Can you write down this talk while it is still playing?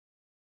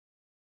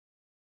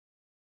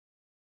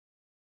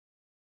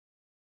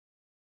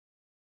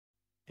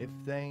If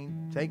they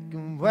take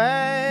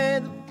away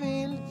the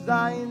fields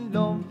I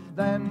love,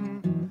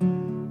 then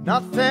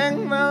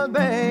nothing will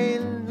be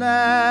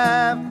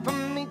left for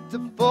me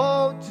to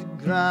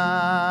photograph,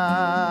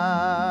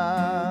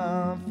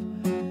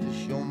 to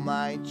show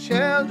my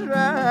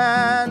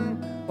children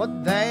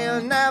what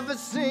they'll never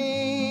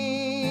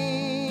see.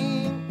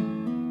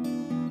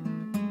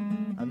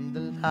 And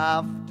I'll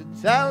have to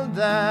tell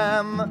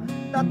them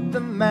that the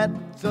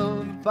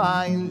metal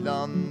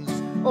pylons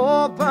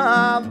up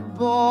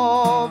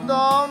above,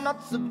 though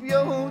not so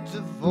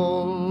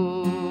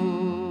beautiful,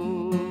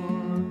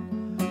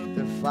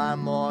 they're far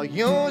more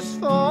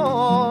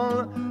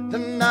useful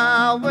than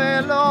our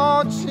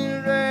willow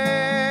tree.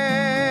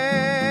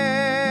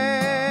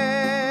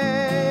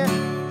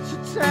 So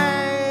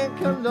take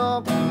a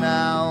look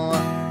now,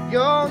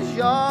 use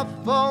your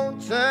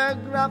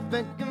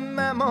photographic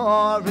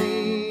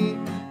memory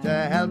to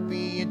help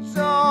you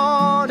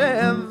to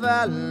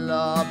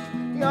develop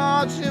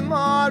your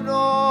tomorrows.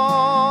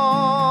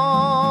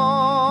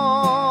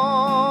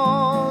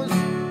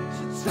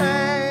 So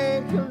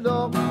take a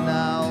look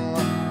now,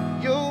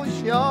 use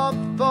your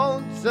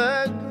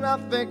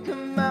photographic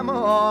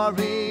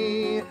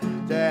memory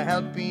to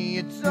help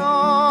you to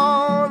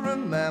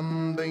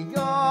remember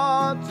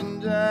your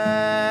days.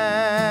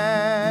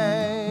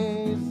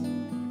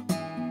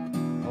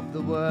 Of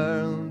the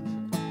world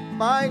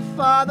my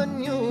father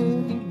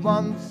knew, he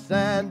once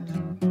said,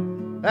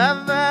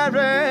 everything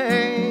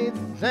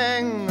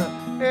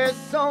is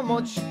so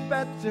much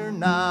better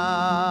now.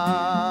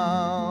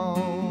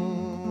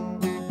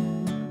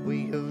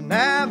 We have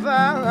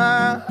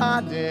never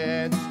had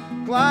it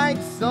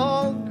quite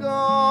so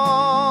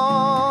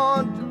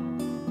good.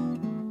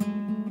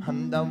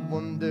 And I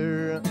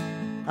wonder,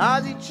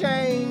 has he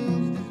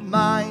changed his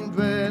mind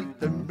with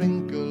the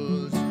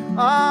wrinkles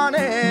on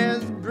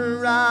his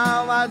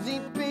brow as he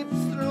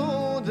peeps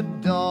through the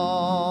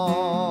door?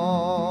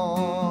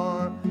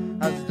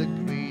 As the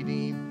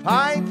greedy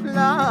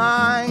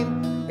pipeline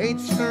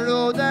eats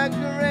through the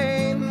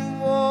green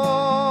wood.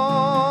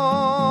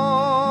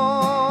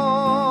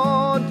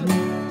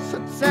 So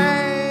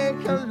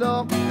take a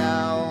look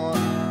now,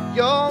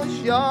 use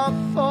your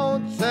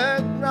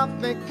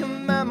photographic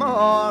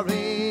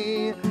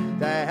memory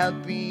to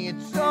help you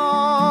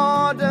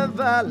to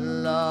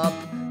develop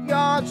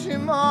your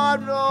tomorrows.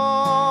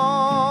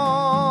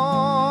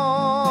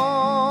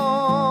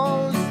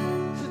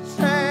 So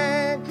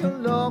take a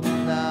look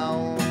now,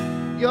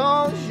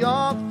 use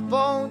your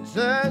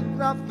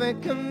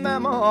photographic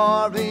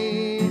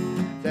memory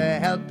to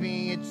help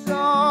you to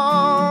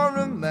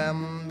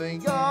remember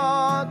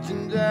your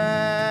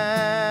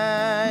days.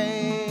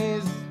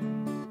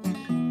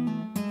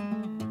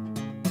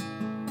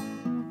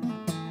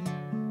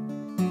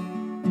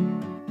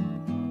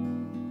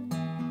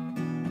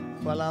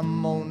 Well,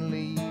 I'm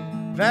only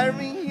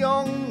very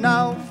young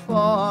now,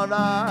 for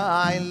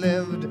I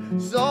lived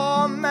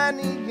so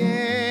many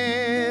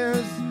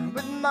years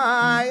with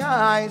my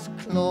eyes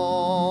closed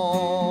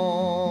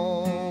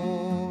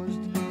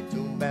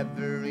to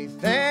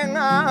everything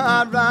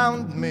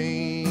around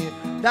me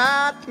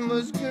that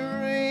was green.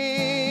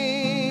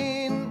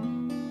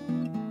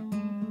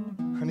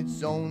 And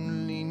it's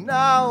only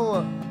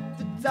now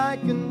that I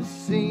can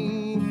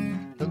see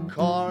the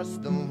course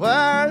the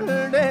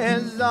world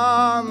is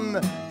on.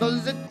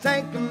 Does it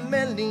take a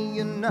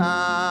million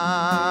eyes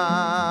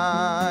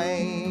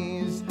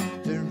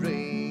to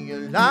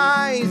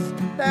realize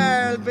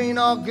there'll be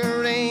no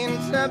green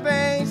to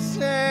be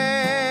seen?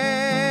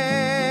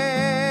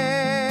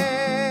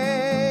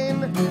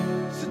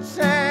 So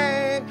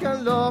take a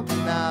look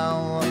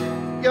now,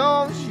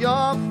 use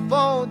your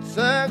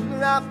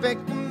photographic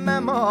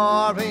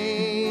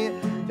memory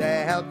to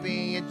help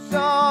you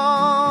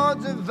to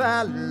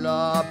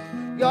develop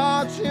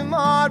your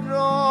tomorrows.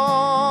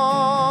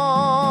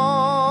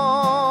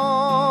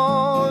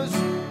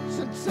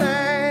 So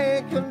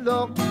take a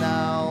look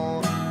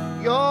now,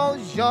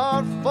 use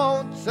your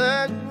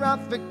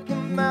photographic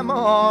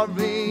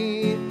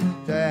memory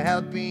to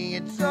help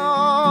you to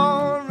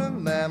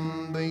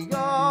remember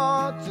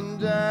your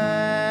days.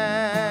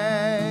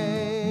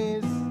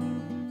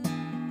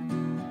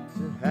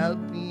 To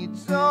help you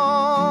to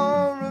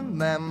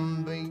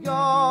remember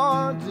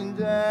your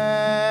days.